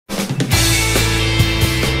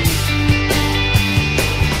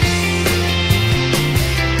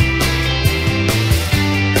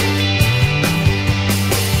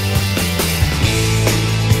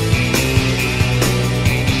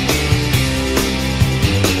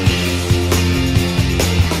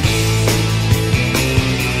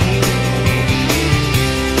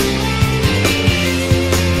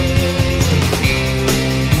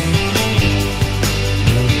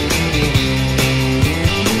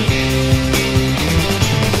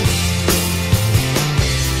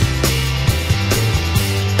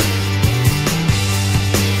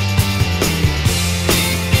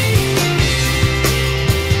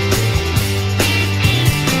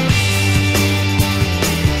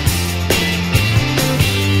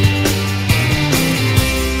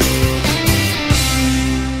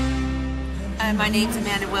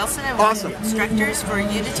Wilson. I'm one of the instructors for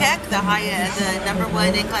Unitech, the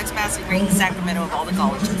 #1 in-class passing rate in Sacramento of all the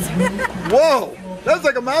colleges. Whoa! That was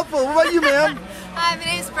like a mouthful. What about you, ma'am? Hi, my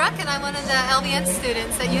name is Brooke, and I'm one of the LVN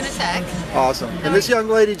students at Unitech. Awesome. And this young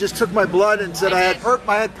lady just took my blood and said I had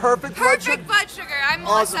perfect blood sugar. Blood sugar. I'm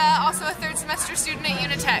Melissa, also a third semester student at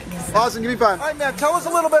Unitech. Awesome. Give me 5. All right, ma'am. Tell us a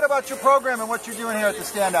little bit about your program and what you're doing here at the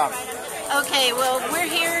Stand Out. Okay, well, we're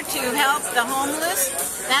here to help the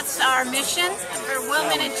homeless. That's our mission for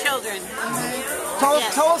women and children.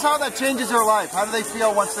 Tell us how that changes their life. How do they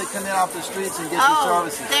feel once they come in off the streets and get these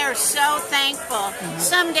services? They're so thankful.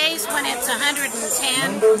 Some days when it's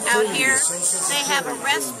 110 out here, they have a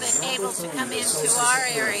respite able to come into our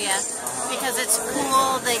area because it's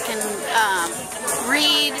cool. They can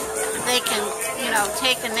read. They can,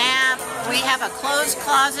 take a nap. We have a clothes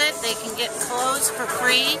closet. They can get clothes for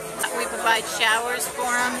free. We provide showers for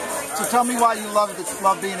them. So tell me why you love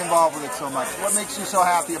being involved with it so much. What makes you so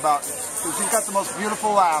happy about it? Because you've got the most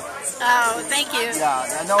beautiful laugh. Oh, thank you.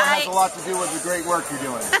 Yeah, I know it has a lot to do with the great work you're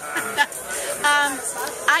doing.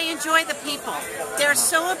 I enjoy the people. They're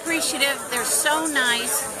so appreciative. They're so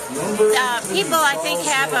nice. People, I think,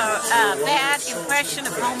 have a bad impression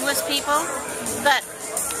of homeless people, but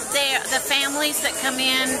the families that come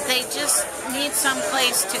in, they just need some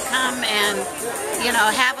place to come and,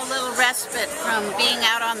 have a little respite from being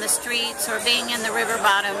out on the streets or being in the river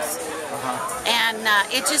bottoms. And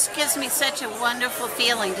it just gives me such a wonderful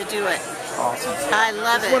feeling to do it. Awesome. I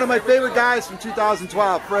love it. One of my favorite guys from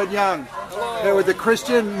 2012, Fred Young. They're with the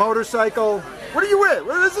Christian Motorcycle. What are you with?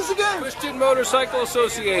 What is this again? Christian Motorcycle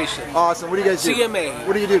Association. Awesome. What do you guys do? CMA.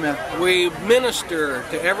 What do you do, man? We minister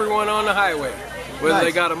to everyone on the highway, whether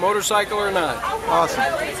they got a motorcycle or not. Awesome.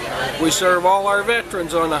 We serve all our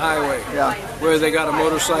veterans on the highway, whether they got a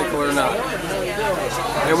motorcycle or not.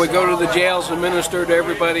 And we go to the jails and minister to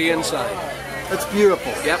everybody inside. That's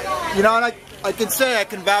beautiful. Yep. And I can say I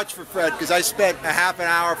can vouch for Fred because I spent a half an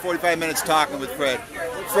hour, 45 minutes talking with Fred.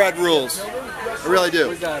 Fred rules. I really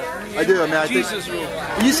do. I do. I mean, Jesus rules.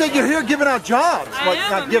 You said you're here giving out jobs.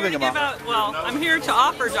 I'm here to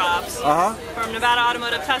offer jobs from Nevada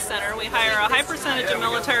Automotive Test Center. We hire a high percentage of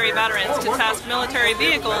military veterans to test military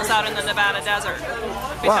vehicles out in the Nevada desert.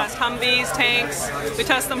 We test Humvees, tanks. We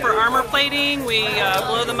test them for armor plating. We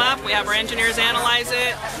blow them up. We have our engineers analyze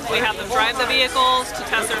it. We have them drive the vehicles to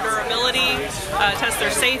test their durability, test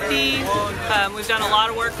their safety. We've done a lot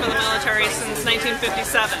of work for the military since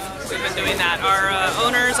 1957. We've been doing that. Our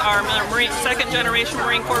owners are second generation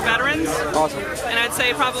Marine Corps veterans. Awesome. And I'd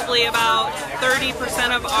say probably about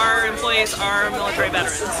 30% of our employees are military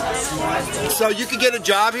veterans. So you could get a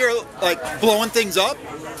job here, like blowing things up?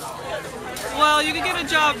 Well, you could get a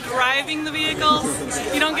job driving the vehicles.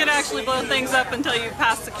 You don't get to actually blow things up until you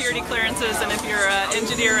pass security clearances and if you're an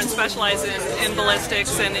engineer and specialize in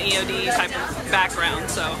ballistics and EOD type of background.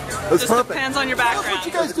 So it just depends on your background. What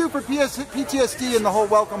you guys do for PTSD and the whole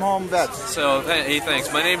Welcome Home Vets? So, hey,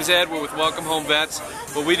 thanks. My name is Ed. We're with Welcome Home Vets.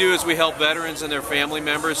 What we do is we help veterans and their family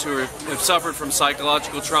members who have suffered from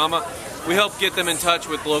psychological trauma. We help get them in touch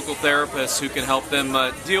with local therapists who can help them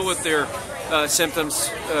deal with their symptoms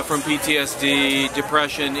from PTSD,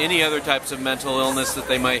 depression, any other types of mental illness that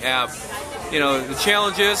they might have. The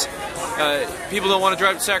challenge is people don't want to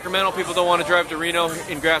drive to Sacramento, people don't want to drive to Reno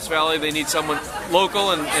in Grass Valley. They need someone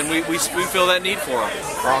local, and we feel that need for them.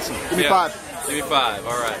 Awesome. Give me 5. Give me 5.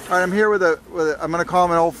 All right. All right, I'm here with I'm going to call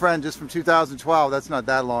him an old friend just from 2012. That's not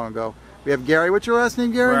that long ago. We have Gary. What's your last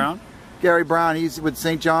name, Gary? Brown. Gary Brown. He's with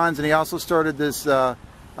St. John's, and he also started this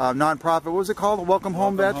nonprofit. What was it called? Welcome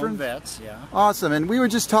Home Veterans? Home Vets, yeah. Awesome. And we were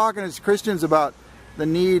just talking as Christians about the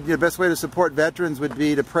need, the best way to support veterans would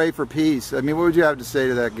be to pray for peace. I mean, what would you have to say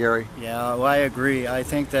to that, Gary? Yeah, well, I agree. I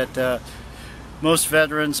think that most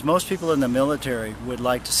veterans, most people in the military would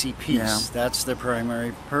like to see peace. Yeah. That's the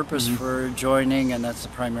primary purpose for joining, and that's the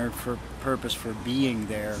primary purpose for being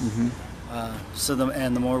there.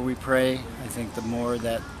 And the more we pray, I think the more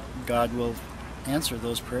that God will answer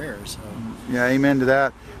those prayers. So. Yeah, amen to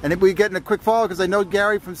that. And if we get in a quick follow, because I know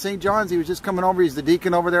Gary from St. John's, he was just coming over. He's the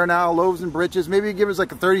deacon over there now, Loaves and Britches. Maybe he'd give us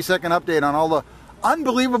like a 30-second update on all the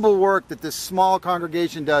unbelievable work that this small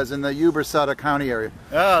congregation does in the Yuba Sutter County area.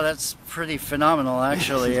 Oh, that's pretty phenomenal,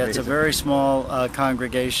 actually. It's a very small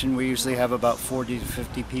congregation. We usually have about 40 to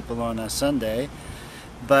 50 people on a Sunday.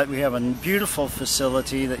 But we have a beautiful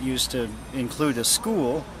facility that used to include a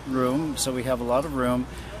school room, so we have a lot of room.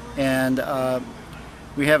 And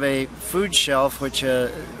we have a food shelf which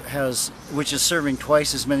is serving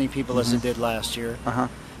twice as many people as it did last year.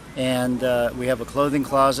 And we have a clothing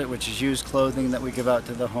closet, which is used clothing that we give out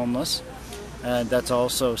to the homeless. That's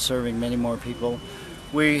also serving many more people.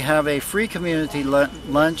 We have a free community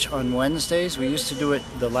lunch on Wednesdays. We used to do it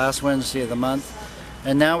the last Wednesday of the month,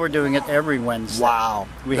 and now we're doing it every Wednesday. Wow,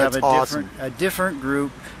 we that's have a different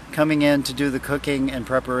group coming in to do the cooking and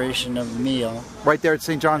preparation of the meal. Right there at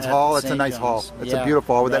St. John's Hall. It's a nice hall. It's a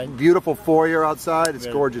beautiful hall with that beautiful foyer outside. It's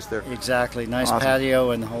gorgeous there. Exactly, nice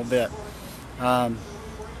patio and the whole bit.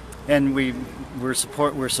 And we're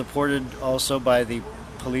supported also by the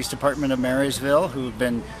Police Department of Marysville, who've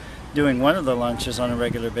been doing one of the lunches on a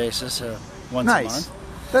regular basis once a month.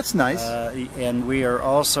 That's nice. And we are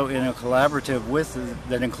also in a collaborative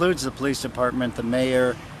that includes the police department, the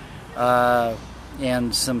mayor,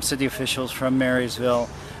 and some city officials from Marysville,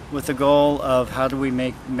 with the goal of how do we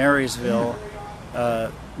make Marysville,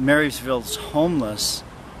 Marysville's homeless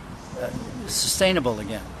sustainable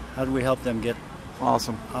again? How do we help them get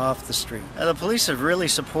off the street? The police are really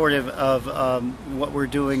supportive of what we're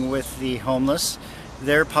doing with the homeless.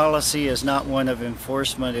 Their policy is not one of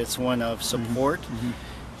enforcement, it's one of support.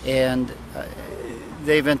 And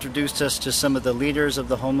they've introduced us to some of the leaders of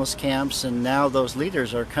the homeless camps, and now those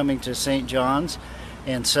leaders are coming to St. John's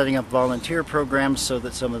and setting up volunteer programs so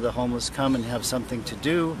that some of the homeless come and have something to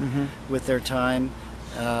do with their time,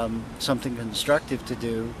 something constructive to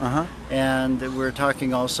do. And we're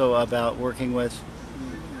talking also about working with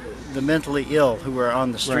the mentally ill who are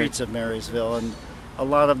on the streets of Marysville, and a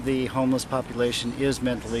lot of the homeless population is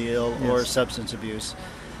mentally ill or substance abuse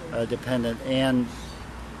dependent, and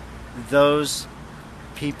those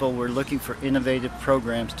people were looking for innovative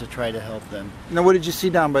programs to try to help them. Now, what did you see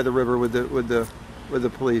down by the river with the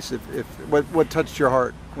police? What touched your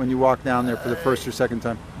heart when you walked down there for the first or second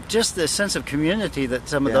time? Just the sense of community that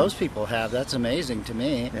some of those people have. That's amazing to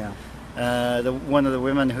me. One of the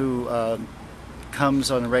women who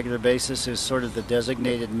comes on a regular basis is sort of the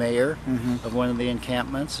designated mayor of one of the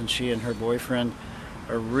encampments, and she and her boyfriend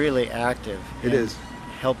are really active. It is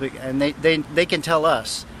helping, and they can tell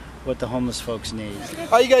us what the homeless folks need.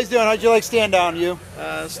 How you guys doing? How'd you like Stand Down, you?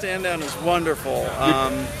 Stand Down is wonderful.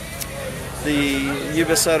 The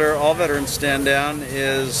Yuba Sutter All Veterans Stand Down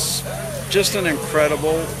is just an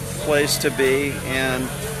incredible place to be, and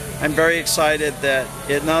I'm very excited that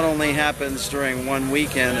it not only happens during one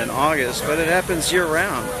weekend in August, but it happens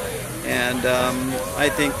year-round. And I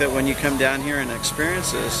think that when you come down here and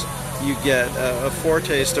experience this, you get a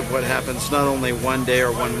foretaste of what happens not only one day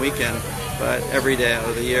or one weekend, but every day out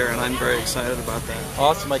of the year, and I'm very excited about that.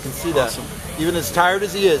 Awesome, I can see that. Even as tired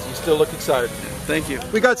as he is, you still look excited. Thank you.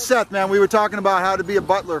 We got Seth, man. We were talking about how to be a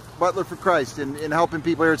butler for Christ in helping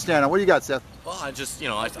people here at Stand Down. What do you got, Seth? Well,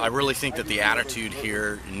 I really think that the attitude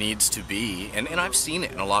here needs to be, and I've seen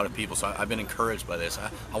it in a lot of people, so I've been encouraged by this.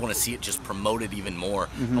 I want to see it just promoted even more.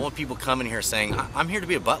 I want people coming here saying, I'm here to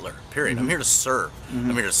be a butler, period. I'm here to serve.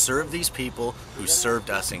 I'm here to serve these people who served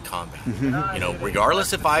us in combat. You know,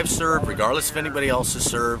 regardless if I've served, regardless if anybody else has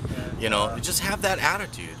served, you know, just have that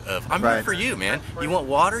attitude of, I'm here for you, man. You want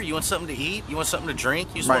water? You want something to eat? You want something to drink?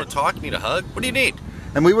 You just want to talk? You need a hug? What do you need?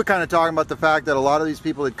 And we were kind of talking about the fact that a lot of these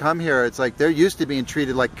people that come here, it's like they're used to being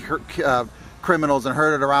treated like criminals and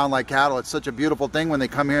herded around like cattle. It's such a beautiful thing when they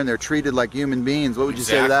come here and they're treated like human beings. What would you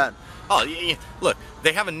say to that? Oh, look,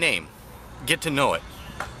 they have a name. Get to know it.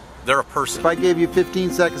 They're a person. If I gave you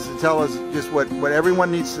 15 seconds to tell us just what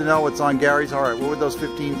everyone needs to know, what's on Gary's heart, what would those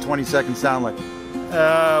 15, 20 seconds sound like?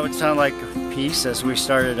 It would sound like peace, as we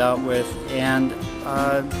started out with, and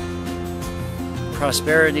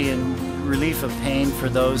prosperity and relief of pain for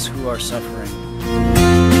those who are suffering.